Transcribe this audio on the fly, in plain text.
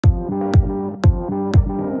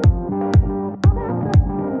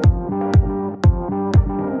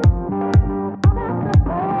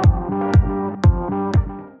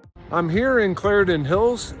I'm here in Clarendon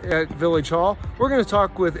Hills at Village Hall. We're going to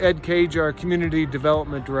talk with Ed Cage, our Community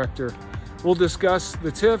Development Director. We'll discuss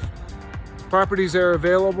the TIF, properties that are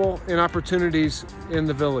available, and opportunities in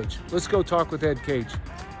the village. Let's go talk with Ed Cage.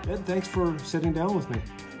 Ed, thanks for sitting down with me.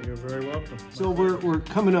 You're very welcome. So we're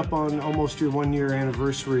coming up on almost your 1-year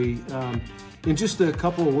anniversary. In just a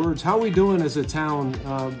couple of words, how are we doing as a town?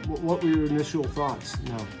 What were your initial thoughts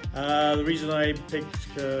now? The reason I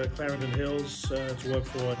picked Clarendon Hills to work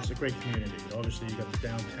for, it's a great community. Obviously, you've got the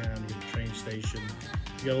downtown, you've got the train station,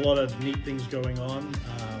 you've got a lot of neat things going on,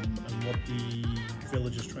 and what the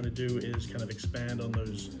village is trying to do is kind of expand on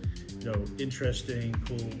those, interesting,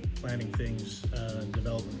 cool planning things,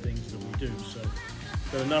 development things that we do. So,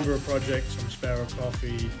 got a number of projects on Sparrow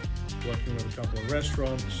Coffee, working with a couple of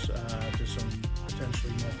restaurants, to some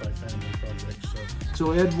potentially multi-family projects.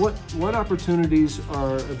 So Ed, what opportunities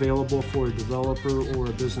are available for a developer or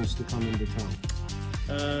a business to come into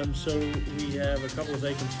town? So we have a couple of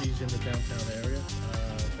vacancies in the downtown area.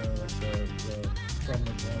 Kind of like the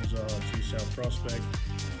prominent ones are 2 South Prospect,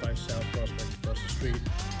 5 South Prospect across the street.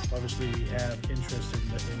 Obviously, we have interest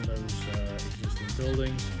in those existing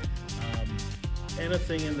buildings.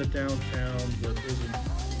 Anything in the downtown that isn't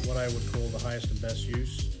what I would call the highest and best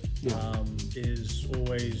use is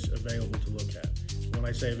always available to look at. When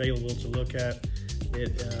I say available to look at,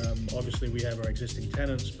 it obviously we have our existing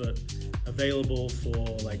tenants, but available for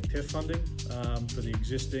like TIF funding for the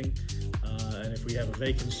existing, and if we have a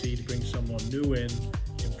vacancy to bring someone new in,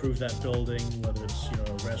 improve that building, whether it's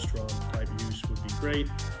a restaurant type use would be great,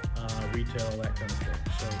 retail, that kind of thing.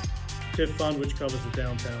 So TIF fund, which covers the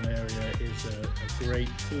downtown area, is a great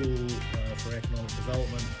tool for economic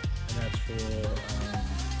development, and that's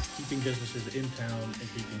for keeping businesses in town and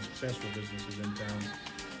keeping successful businesses in town,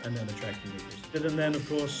 and then attracting new business. And then, of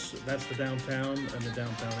course, that's the downtown and the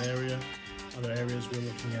downtown area. Other areas we're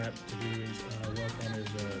looking at to do is work on is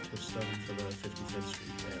a TIF study for the 55th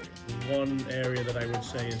Street area. One area that I would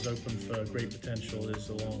say is open for great potential is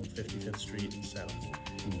along 55th Street and South.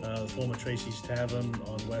 The former Tracy's Tavern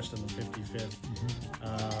on West and the 55th,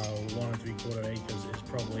 1 3/4 acres is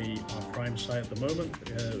probably our prime site at the moment.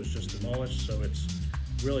 It was just demolished, so it's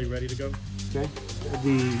really ready to go. Okay.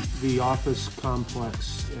 The office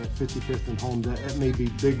complex at 55th and Home, that may be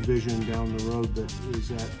big vision down the road, but is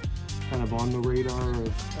that kind of on the radar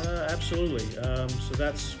of? Absolutely. So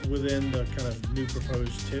that's within the kind of new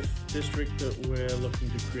proposed TIF district that we're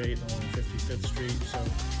looking to create along 55th Street. So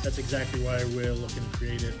that's exactly why we're looking to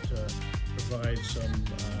create it, to provide some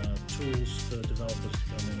tools for developers to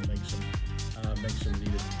come in and make some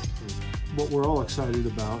needed improvement. What we're all excited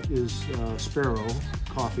about is Sparrow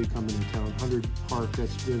Coffee coming to town, 100 Park.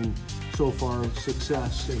 That's been so far a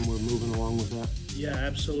success, and we're moving along with that. Yeah,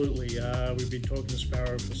 absolutely. We've been talking to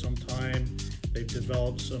Sparrow for some time. They've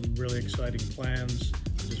developed some really exciting plans.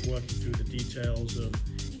 Just working through the details of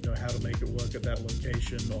how to make it work at that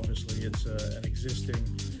location. Obviously, it's an existing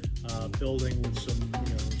building with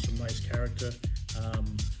some nice character.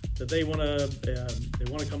 That they want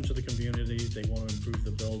to come to the community. They want to improve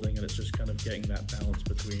the building, and it's just kind of getting that balance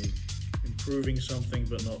between improving something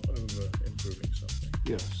but not over improving something.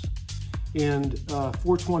 Yes. And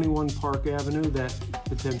 421 Park Avenue, that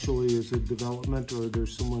potentially is a development, or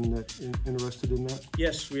there's someone that's interested in that?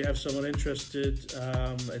 Yes, we have someone interested.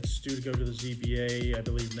 It's due to go to the ZBA, I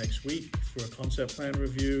believe, next week for a concept plan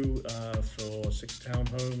review for 6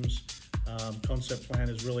 townhomes. Concept plan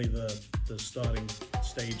is really the starting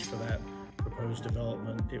stage for that proposed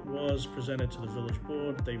development. It was presented to the village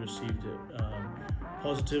board. They received it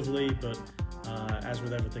positively, but as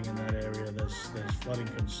with everything in that area, there's flooding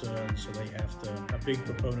concerns, so they have to. A big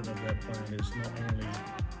proponent of their plan is not only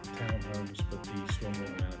townhomes but the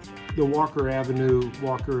stormwater management. The Walker Avenue,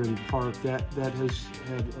 Walker and Park, that has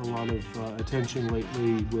had a lot of attention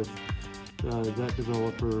lately with that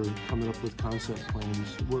developer coming up with concept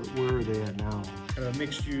plans. Where are they at now? A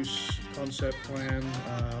mixed-use concept plan,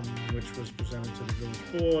 which was presented to the village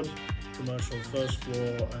board, commercial first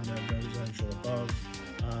floor and then residential above.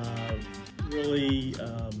 Really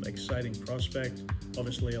exciting prospect.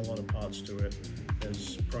 Obviously a lot of parts to it.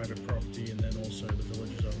 There's private property and then also the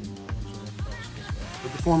village's own parcel as well.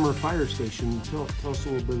 But the former fire station, tell us a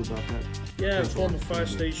little bit about that. Yeah, former fire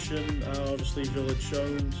station, obviously village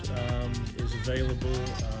owned, is available.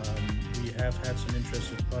 We have had some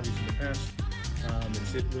interested parties in the past.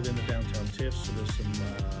 It's within the downtown TIF, so there's some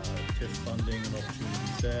TIF funding and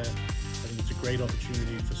opportunities there. I think it's a great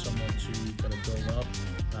opportunity for someone to kind of build up,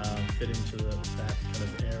 fit into that kind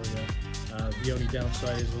of area. The only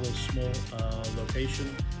downside is a little small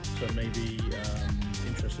location, so maybe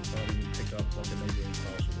interested party would pick up like a neighboring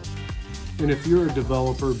parcel. And if you're a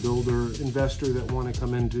developer, builder, investor that want to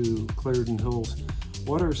come into Clarendon Hills,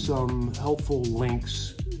 what are some helpful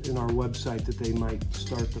links in our website that they might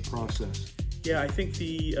start the process? Yeah, I think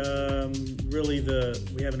we have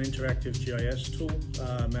an interactive GIS tool,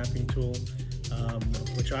 mapping tool,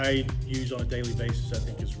 which I use on a daily basis. I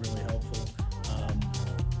think is really helpful.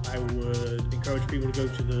 I would encourage people to go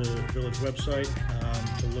to the village website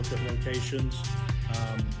to look at locations.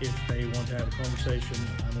 If they want to have a conversation,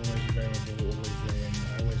 I'm always available, always willing.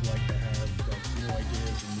 I always like to have new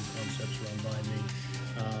ideas and new concepts run by me.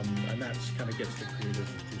 And that kind of gets the creative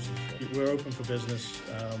juices flowing. We're open for business.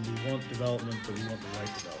 We want development, but we want the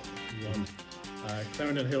right development.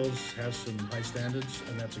 Clarendon Hills has some high standards,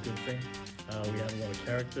 and that's a good thing. We have a lot of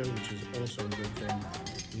character, which is also a good thing.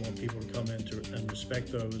 We want people to come in and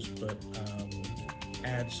respect those, but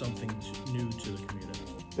add something new to the community.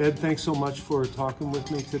 Ed, thanks so much for talking with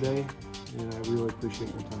me today, and I really appreciate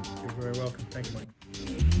your time. You're very welcome. Thank you,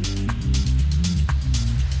 Mike.